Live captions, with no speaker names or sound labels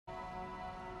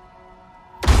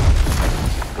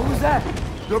What was that?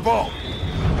 The ball.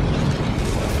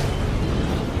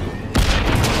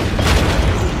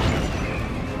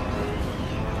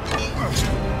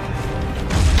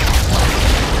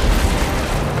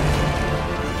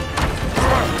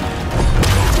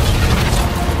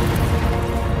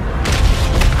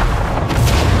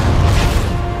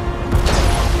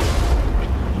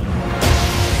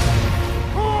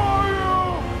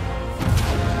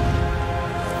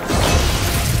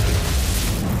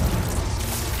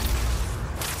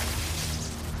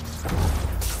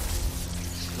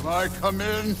 I come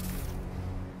in?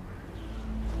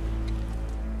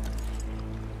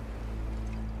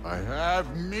 I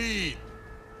have meat.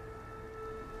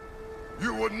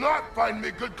 You would not find me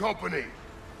good company.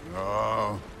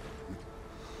 No.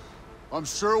 I'm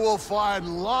sure we'll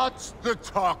find lots to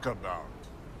talk about.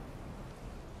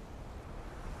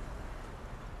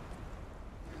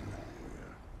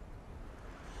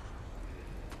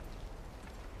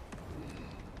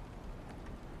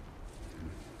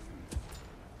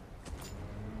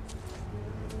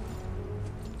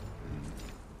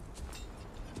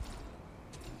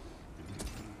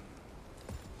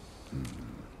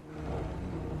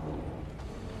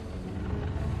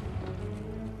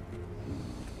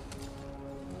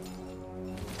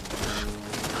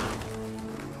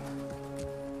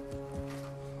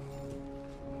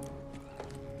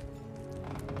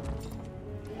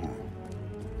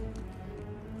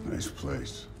 Nice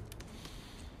place.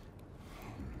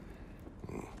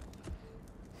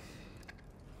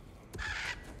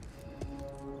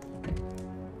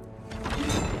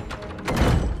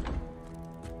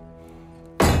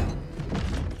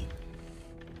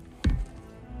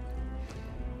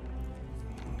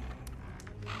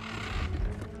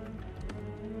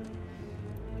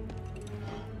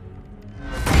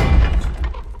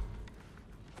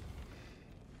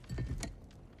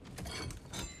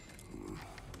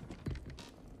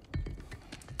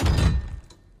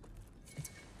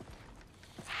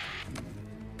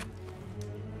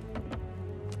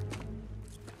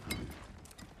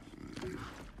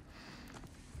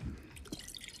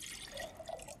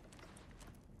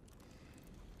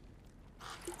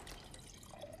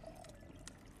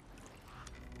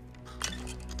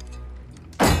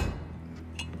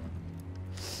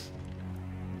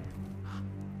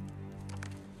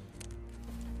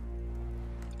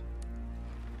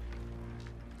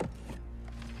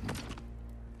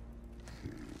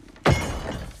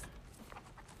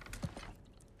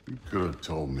 You could have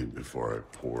told me before I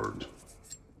poured.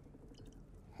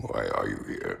 Why are you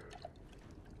here?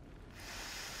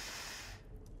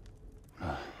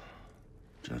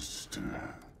 Just,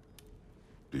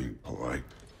 being polite.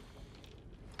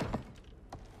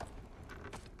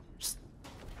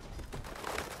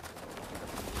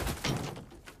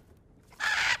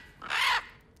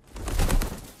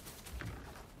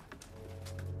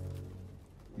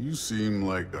 You seem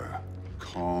like a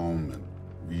calm and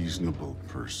reasonable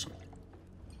person.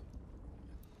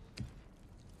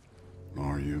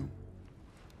 Are you?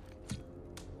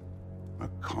 A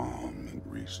calm and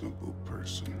reasonable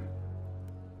person.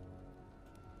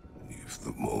 If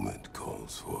the moment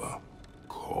calls for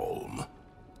calm.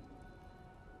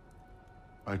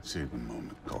 I'd say the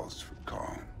moment calls for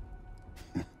calm.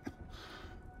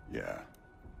 Yeah.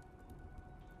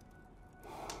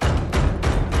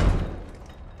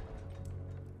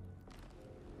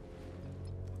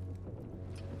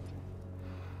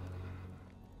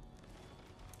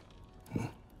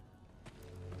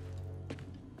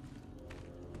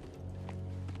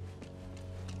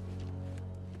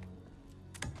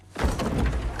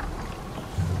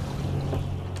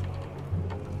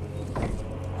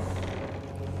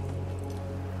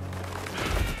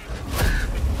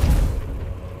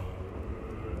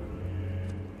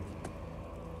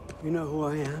 You know who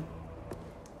I am?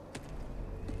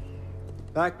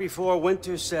 Back before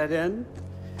winter set in,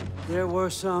 there were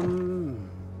some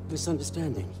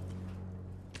misunderstandings.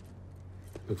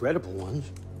 Regrettable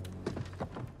ones.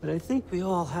 But I think we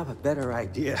all have a better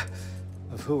idea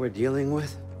of who we're dealing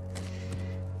with.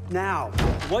 Now,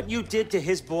 what you did to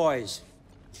his boys.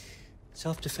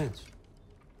 Self-defense.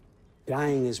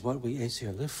 Dying is what we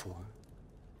Aesir live for.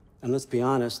 And let's be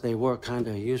honest, they were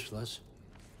kinda useless.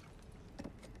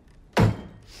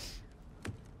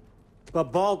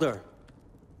 But Baldur,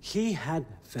 he had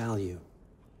value.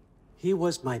 He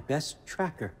was my best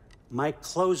tracker, my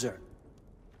closer.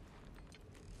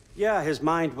 Yeah, his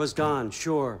mind was gone,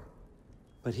 sure.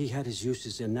 But he had his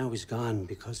uses, and now he's gone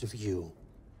because of you.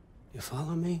 You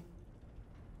follow me?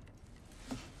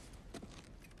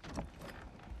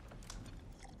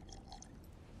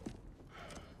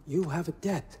 You have a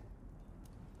debt.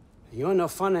 You're no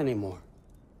fun anymore.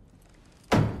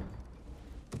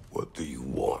 What do you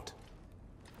want?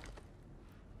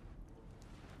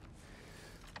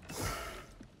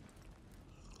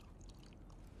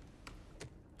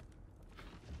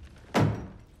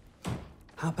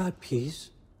 How about peace?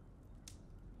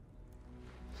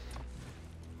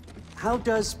 How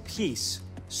does peace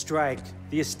strike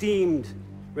the esteemed,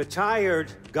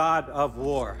 retired god of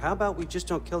war? How about we just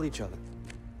don't kill each other?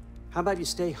 How about you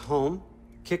stay home,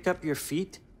 kick up your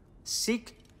feet,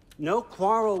 seek no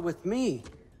quarrel with me,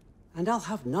 and I'll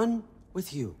have none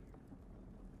with you.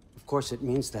 Of course, it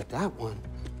means that that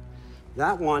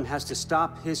one has to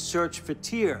stop his search for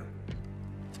Tyr.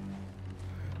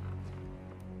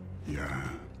 Yeah.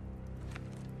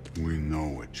 We know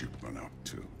what you've been up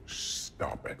to.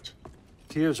 Stop it.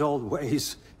 Tyr's old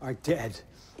ways are dead.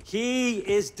 He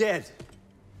is dead.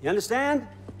 You understand?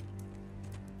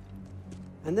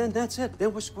 And then that's it.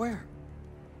 Then we're square.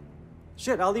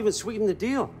 Shit, I'll even sweeten the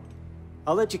deal.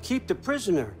 I'll let you keep the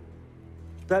prisoner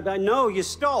that I know you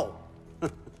stole.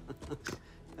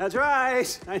 That's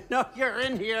right. I know you're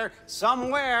in here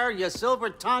somewhere, you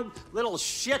silver-tongued little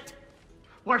shit.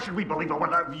 Why should we believe a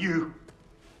word of you?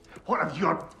 What have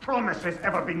your promises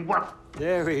ever been worth?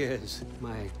 There he is,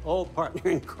 my old partner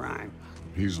in crime.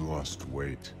 He's lost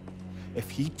weight. If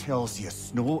he tells you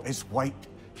snow is white,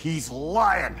 he's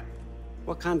lying.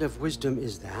 What kind of wisdom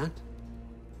is that?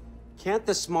 Can't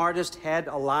the smartest head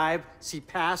alive see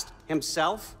past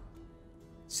himself?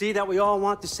 See that we all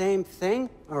want the same thing?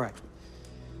 All right.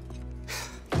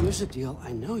 Here's a deal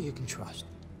I know you can trust.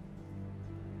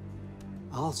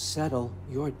 I'll settle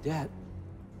your debt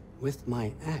with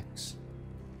my ex.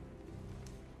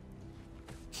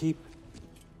 Keep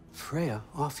Freya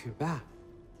off your back.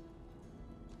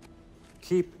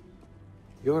 Keep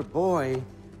your boy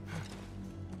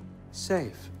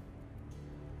safe.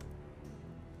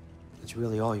 That's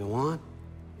really all you want,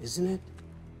 isn't it?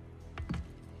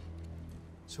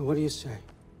 So what do you say?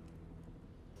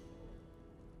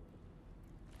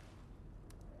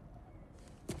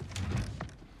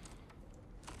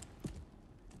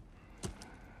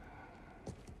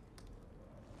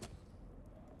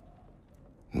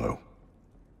 No.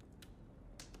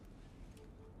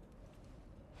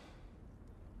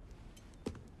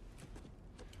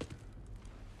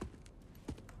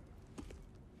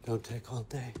 Don't take all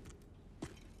day.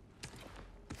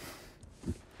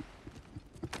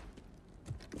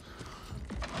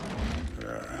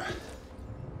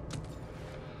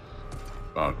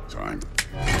 About time.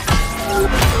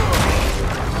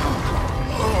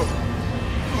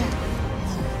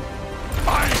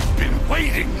 I've been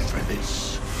waiting for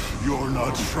this. You're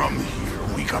not from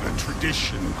here. We got a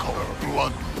tradition called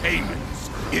blood payments.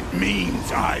 It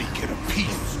means I get a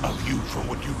piece of you for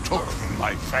what you took from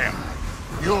my family.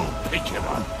 You'll pick it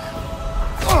up.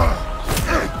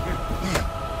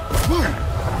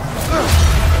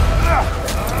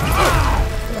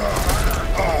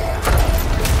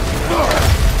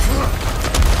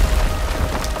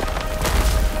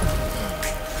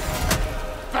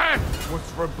 That was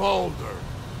for Baldur.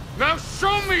 Now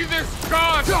show me this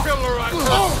god killer I've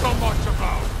heard so much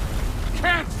about.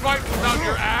 Can't fight without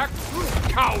your axe,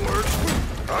 coward.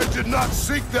 I did not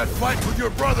seek that fight with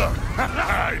your brother.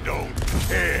 I don't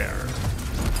care.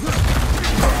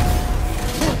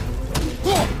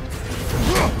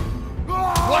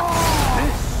 What's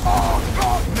this?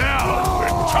 Now we're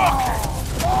talking.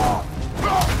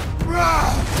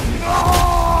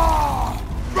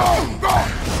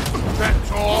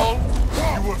 That's all?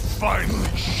 You were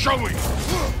finally showing us.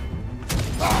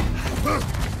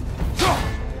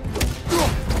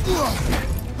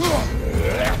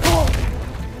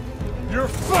 You're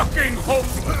fucking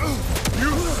hopeless!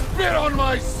 You spit on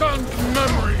my son's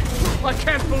memory! I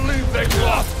can't believe they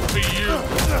lost to you!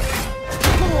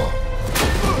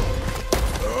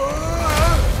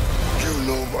 You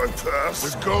know my past.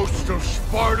 The ghost of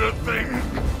Sparta thing?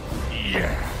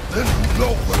 Yeah. Then you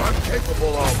know what I'm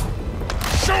capable of.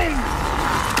 Show me!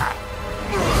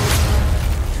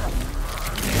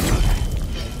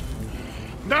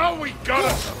 Now we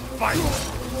gotta fight!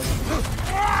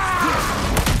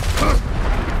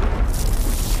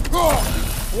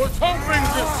 Was hoping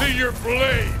to see your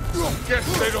blade. Guess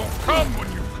they don't come when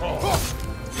you call.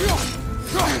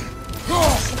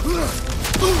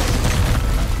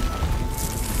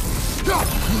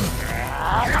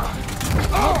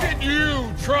 Look at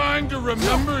you, trying to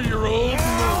remember your old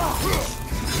moves.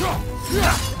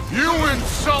 You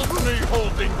insult me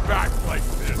holding back like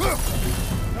this.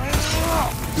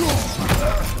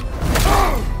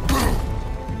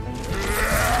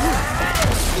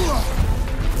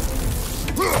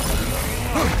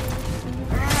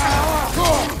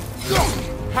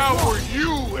 How were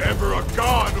you ever a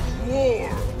god of war?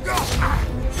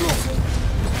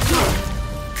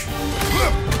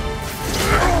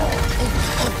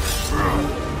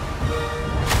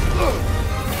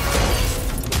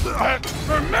 That's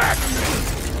for madness!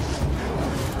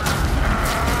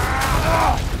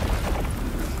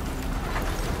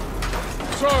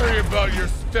 Sorry about your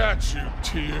statue,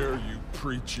 Tyr, you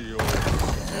preachy old...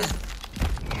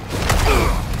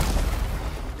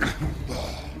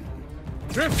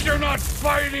 If you're not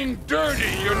fighting dirty,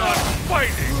 you're not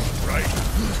fighting, right?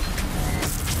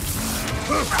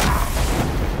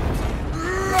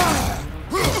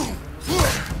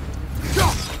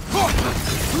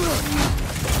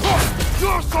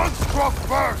 Your son struck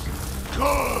first!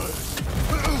 Good!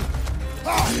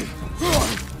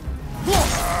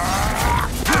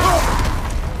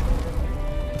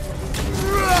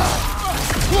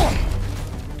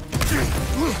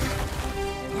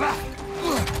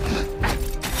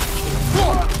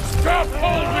 Stop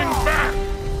holding back!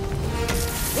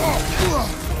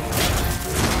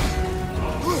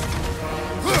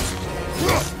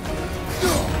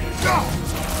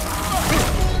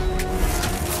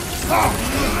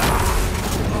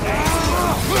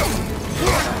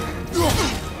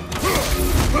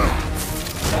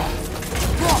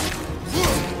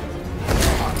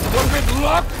 Was it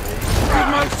luck? Did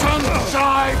my son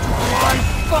die to blind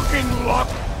fucking luck?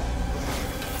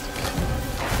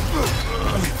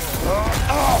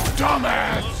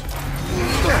 Dumbass!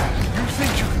 You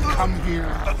think you can come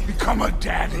here, become a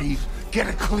daddy, get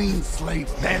a clean slate?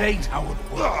 That ain't how it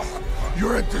works.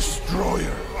 You're a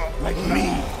destroyer, like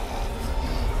me.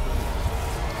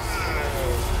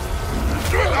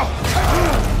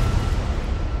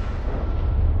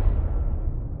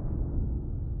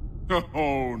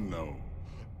 Oh no.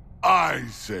 I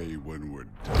say when we're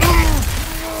done.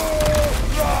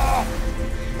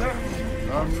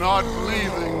 I'm not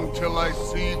leaving till I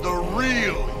see the real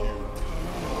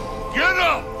you. Get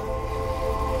up!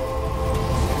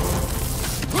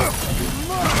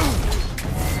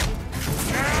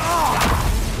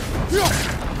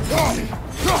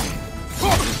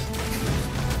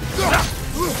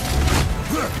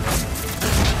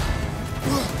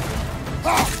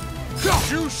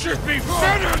 You should be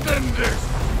better than this!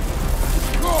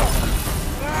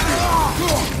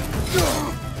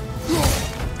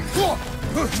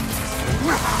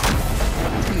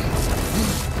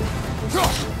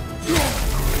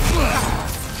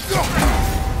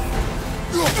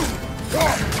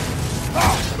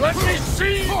 Let me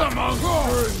see the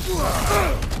monster!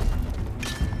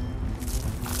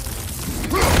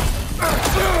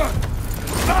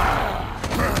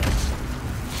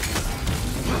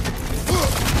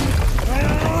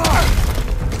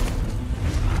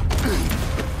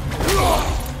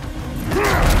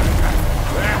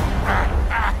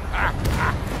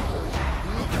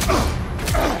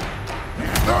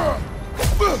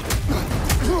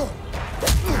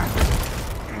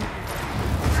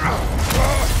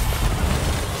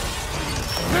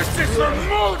 This is for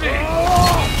Modi!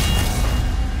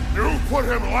 You put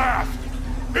him last,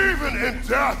 even in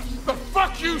death. The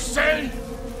fuck you say?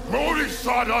 Modi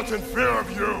sought us in fear of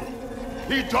you.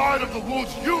 He died of the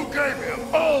wounds you gave him.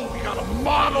 Oh, we got a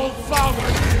model father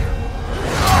here!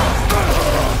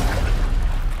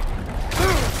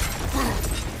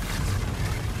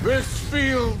 This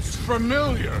feels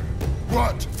familiar.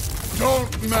 What?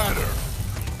 Don't matter.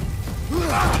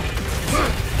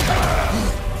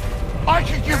 I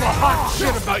could give a hot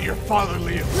shit about your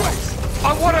fatherly advice.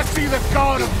 I want to see the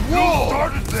god of You war!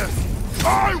 started this.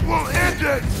 I will end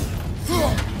it.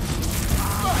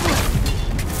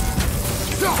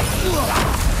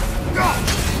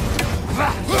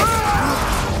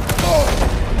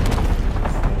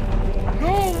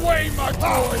 No way my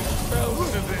boys fell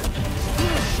to this!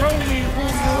 Show me who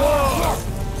you are!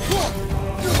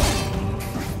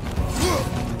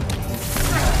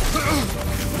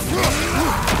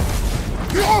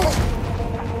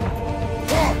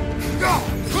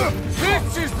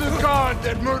 This is the god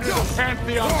that murdered the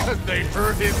Pantheon because they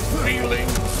hurt his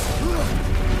feelings?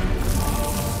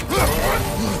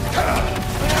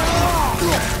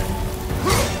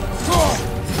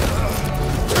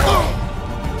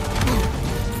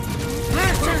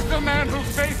 This is the man who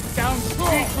faced down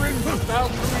Siegfried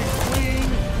without being clean?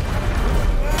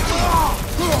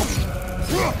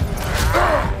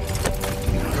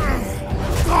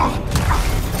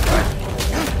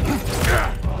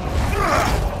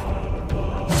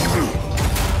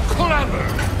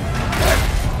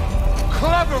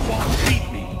 Clever won't beat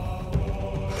me.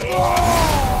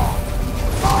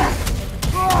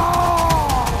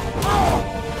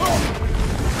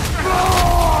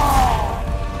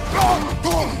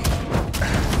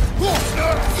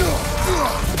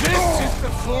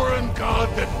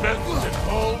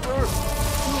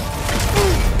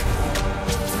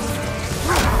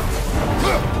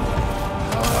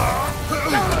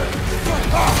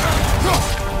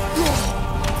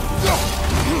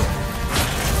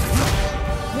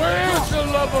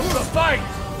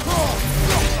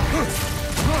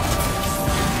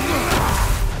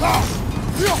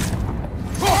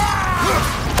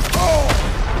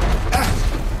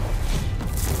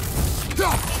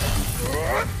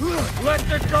 Let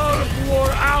the god of war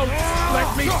out!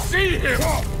 Let me see him!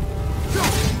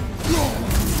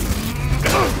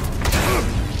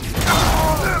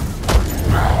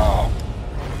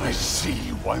 I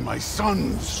see why my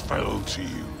sons fell to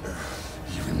you.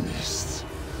 Even this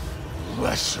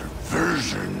lesser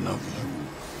version of you.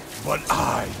 But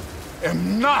I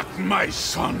am not my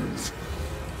sons.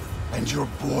 And your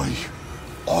boy,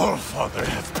 Allfather,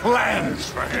 have plans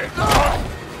for him.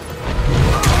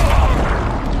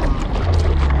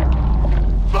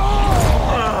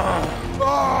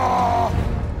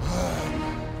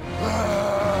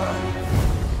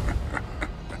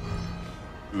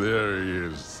 There he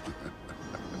is.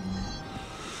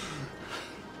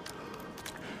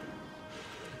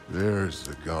 There's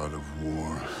the god of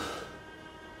war.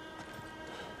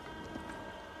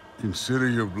 Consider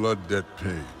your blood debt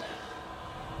paid.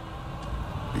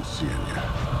 Be seeing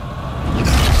you.